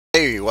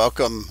Hey,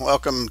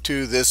 welcome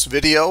to this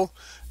video,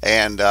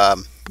 and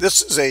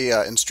this is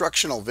a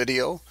instructional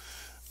video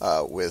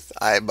with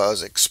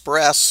iBuzz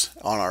Express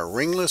on our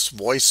Ringless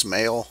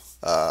voicemail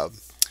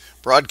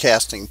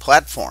broadcasting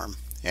platform.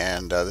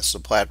 And this is a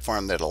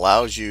platform that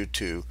allows you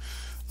to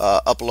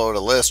upload a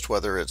list,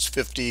 whether it's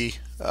 50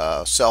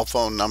 cell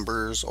phone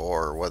numbers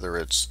or whether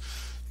it's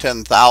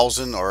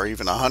 10,000 or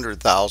even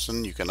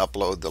 100,000. You can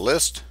upload the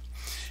list,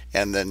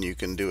 and then you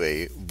can do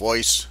a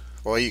voice,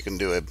 or you can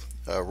do a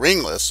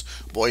ringless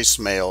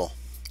voicemail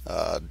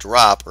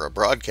drop or a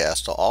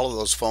broadcast to all of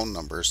those phone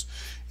numbers.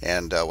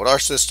 And what our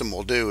system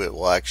will do, it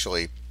will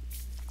actually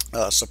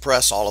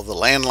suppress all of the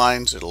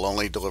landlines. It'll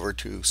only deliver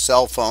to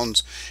cell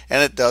phones,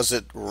 and it does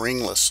it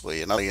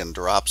ringlessly and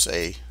drops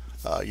a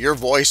your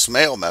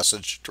voicemail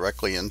message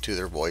directly into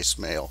their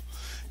voicemail,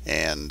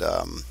 and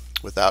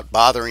without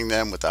bothering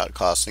them, without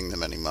costing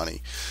them any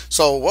money.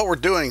 So what we're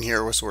doing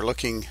here is we're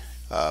looking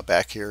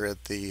back here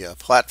at the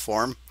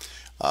platform.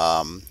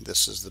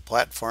 This is the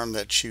platform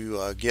that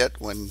you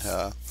get when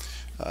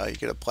you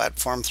get a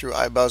platform through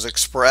iBuzz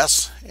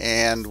Express.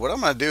 And what I'm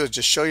going to do is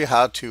just show you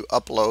how to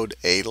upload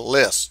a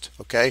list.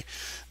 Okay.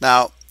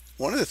 Now,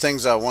 one of the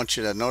things I want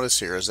you to notice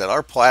here is that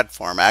our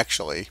platform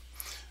actually,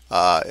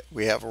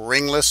 we have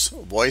Ringless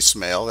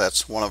voicemail.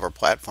 That's one of our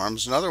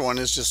platforms. Another one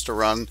is just to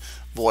run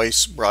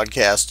voice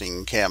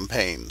broadcasting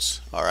campaigns.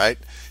 All right.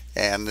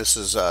 And this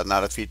is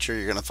not a feature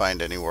you're going to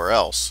find anywhere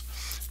else.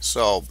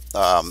 So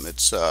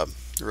it's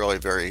really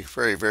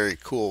very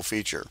cool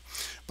feature.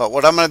 But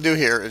what I'm going to do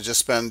here is just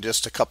spend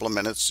just a couple of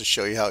minutes to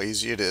show you how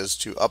easy it is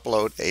to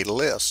upload a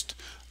list,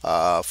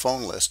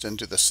 phone list,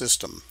 into the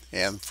system.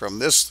 And from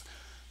this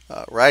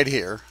right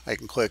here, I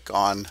can click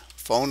on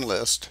phone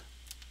list.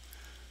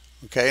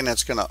 Okay, and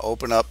it's going to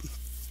open up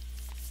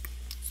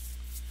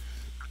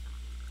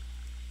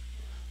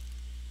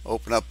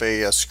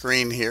a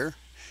screen here,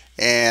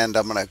 and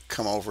I'm going to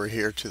come over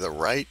here to the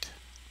right,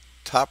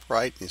 top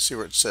right, and you see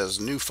where it says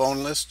new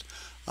phone list.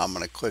 I'm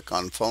going to click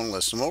on phone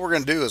list, and what we're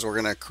going to do is we're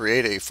going to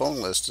create a phone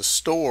list to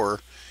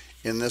store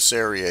in this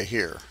area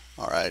here.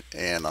 All right,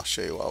 and I'll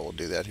show you how we'll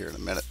do that here in a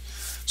minute.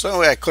 So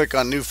anyway, I click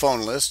on new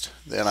phone list,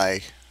 then I'm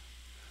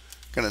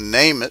going to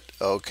name it.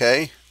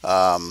 Okay,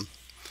 we'll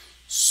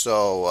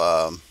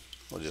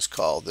just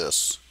call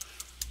this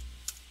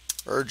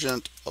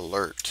urgent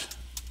alert.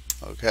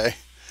 Okay,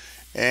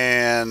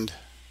 and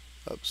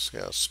oops,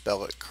 gotta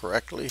spell it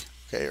correctly.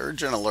 Okay,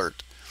 urgent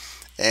alert.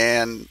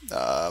 And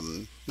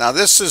now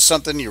this is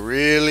something you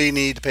really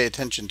need to pay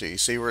attention to. You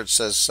see where it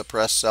says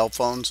suppress cell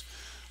phones?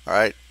 All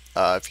right,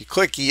 if you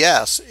click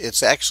yes,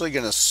 it's actually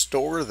going to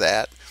store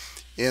that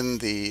in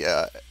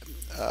the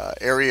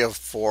area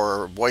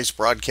for voice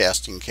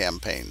broadcasting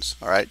campaigns.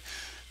 All right,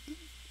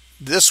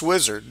 this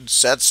wizard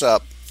sets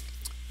up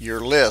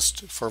your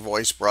list for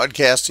voice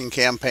broadcasting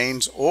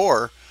campaigns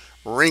or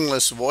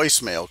ringless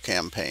voicemail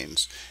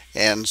campaigns.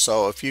 And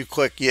so if you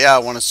click yeah, I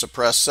want to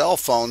suppress cell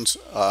phones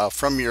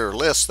from your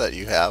list that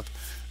you have,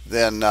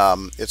 then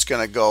it's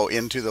going to go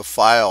into the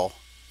file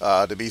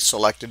to be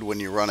selected when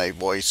you run a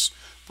voice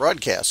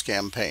broadcast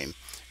campaign.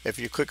 If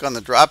you click on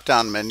the drop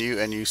down menu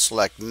and you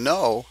select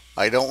no,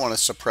 I don't want to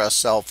suppress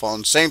cell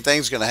phones, same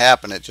thing's going to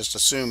happen. It just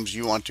assumes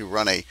you want to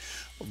run a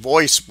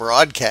voice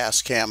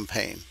broadcast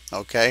campaign.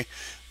 Okay,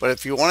 but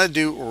if you want to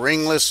do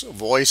ringless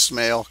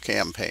voicemail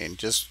campaign,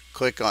 just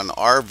click on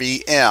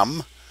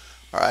RVM.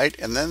 All right,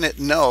 and then it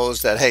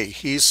knows that, hey,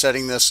 he's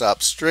setting this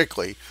up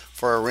strictly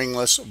for a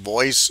ringless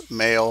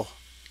voicemail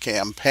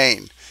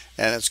campaign,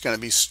 and it's going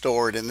to be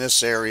stored in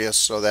this area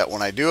so that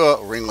when I do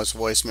a ringless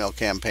voicemail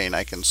campaign,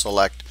 I can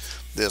select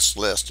this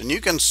list. And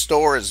you can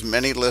store as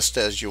many lists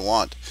as you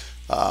want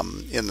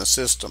in the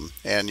system,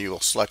 and you will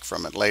select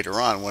from it later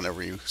on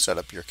whenever you set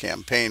up your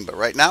campaign. But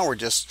right now we're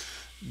just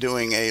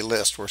doing a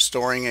list. We're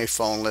storing a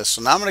phone list.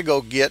 So now I'm going to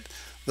go get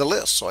the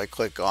list. So I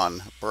click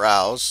on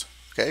browse.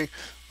 Okay,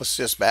 let's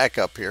just back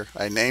up here.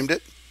 I named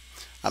it.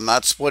 I'm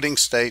not splitting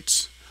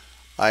states.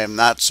 I am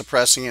not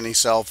suppressing any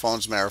cell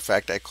phones. Matter of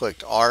fact, I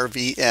clicked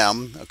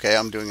RVM. Okay,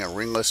 I'm doing a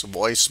ringless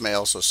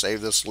voicemail, so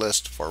save this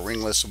list for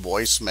ringless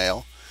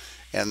voicemail.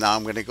 And now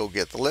I'm going to go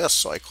get the list.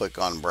 So I click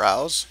on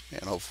browse,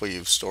 and hopefully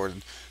you've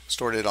stored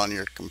it on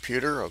your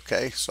computer.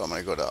 Okay, so I'm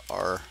going to go to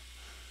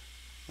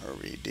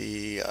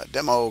RVD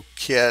demo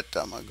kit.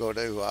 I'm going to go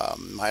to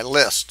my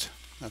list.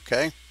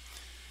 Okay,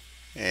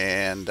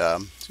 and so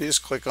you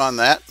just click on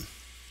that,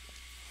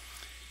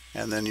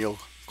 and then you'll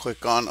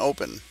click on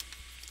open.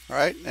 All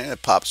right, and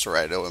it pops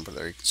right open.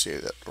 There you can see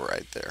that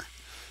right there.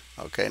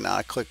 Okay, now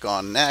I click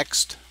on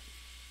next,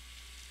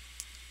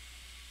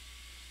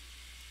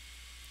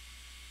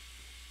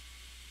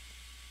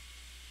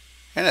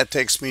 and it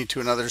takes me to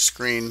another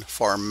screen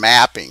for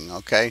mapping.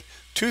 Okay,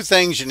 two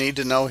things you need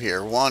to know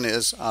here. One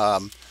is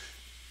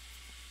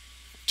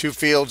two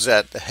fields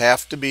that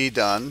have to be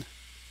done.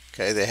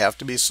 Okay, they have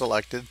to be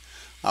selected.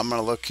 I'm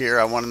going to look here.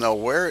 I want to know,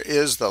 where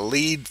is the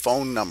lead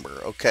phone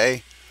number?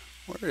 Okay,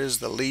 where is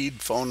the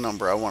lead phone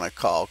number I want to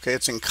call? Okay,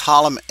 it's in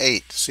column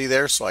 8. See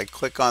there? So I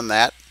click on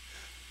that,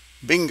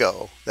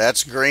 Bingo,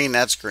 that's green,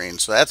 that's green.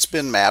 So that's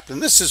been mapped,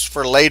 and this is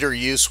for later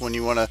use when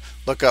you want to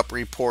look up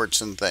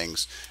reports and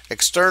things.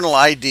 External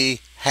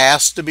ID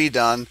has to be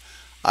done.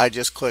 I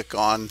just click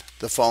on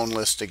the phone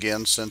list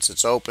again since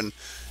it's open.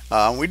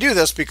 We do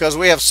this because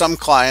we have some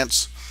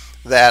clients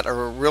that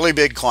are really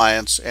big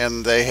clients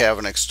and they have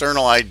an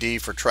external ID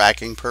for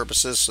tracking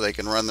purposes so they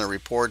can run their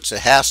reports. It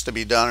has to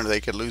be done or they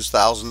could lose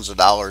thousands of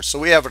dollars. So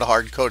we have it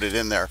hard coded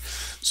in there.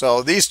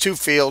 So these two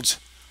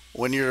fields,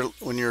 when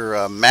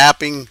you're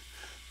mapping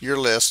your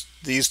list,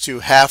 these two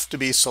have to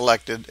be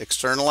selected.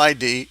 External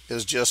ID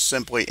is just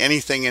simply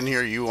anything in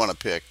here you want to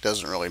pick.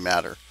 Doesn't really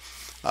matter.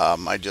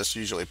 I just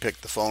usually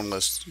pick the phone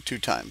list 2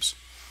 times.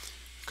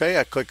 Okay,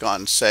 I click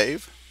on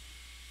save.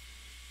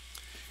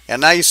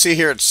 And now you see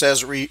here it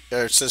says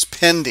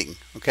pending.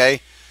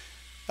 Okay,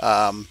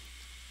 and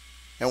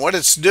what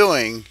it's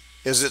doing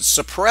is it's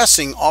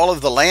suppressing all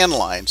of the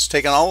landlines,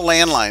 taking all the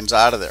landlines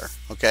out of there.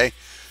 Okay,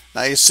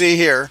 now you see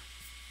here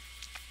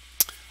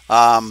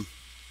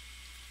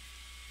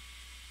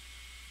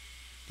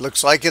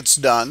looks like it's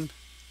done,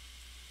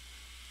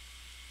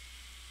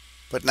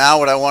 but now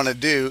what I want to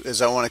do is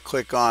I want to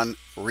click on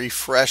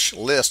refresh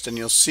list, and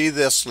you'll see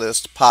this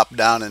list pop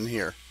down in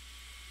here.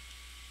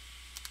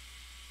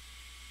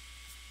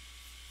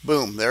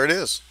 Boom, there it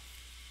is.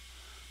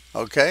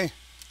 Okay,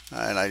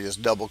 and I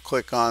just double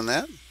click on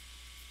that,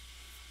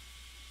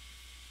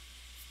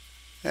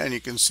 and you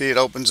can see it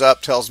opens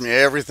up, tells me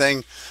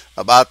everything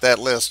about that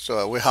list.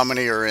 How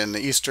many are in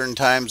the Eastern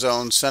time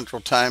zone,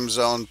 Central time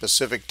zone,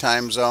 Pacific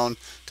time zone.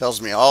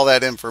 Tells me all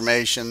that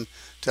information.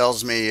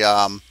 Tells me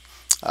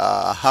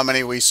how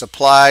many we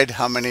supplied,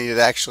 how many it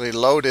actually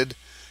loaded,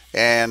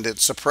 and it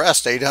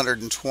suppressed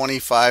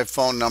 825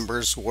 phone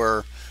numbers.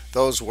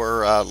 Those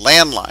were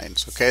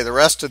landlines. Okay, the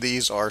rest of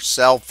these are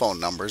cell phone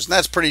numbers, and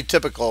that's pretty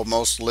typical of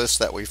most lists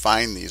that we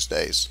find these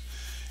days.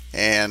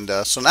 And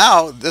so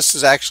now this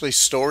is actually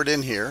stored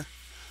in here.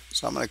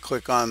 So I'm going to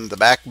click on the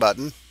back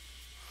button,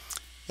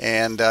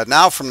 and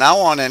now from now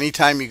on,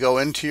 anytime you go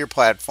into your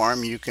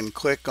platform, you can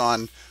click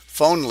on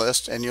phone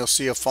list and you'll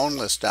see a phone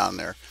list down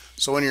there.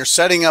 So when you're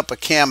setting up a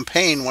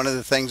campaign, one of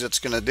the things it's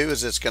going to do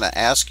is it's going to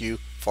ask you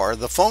for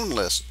the phone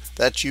list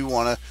that you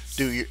want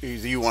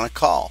to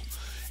call.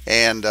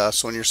 And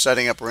so when you're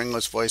setting up a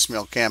Ringless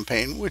voicemail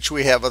campaign, which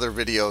we have other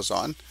videos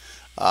on,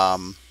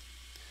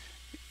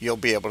 you'll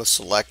be able to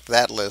select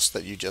that list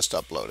that you just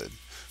uploaded.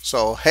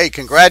 So hey,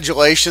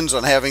 congratulations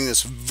on having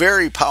this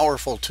very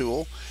powerful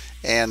tool,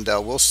 and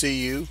we'll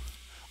see you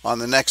on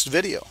the next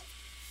video.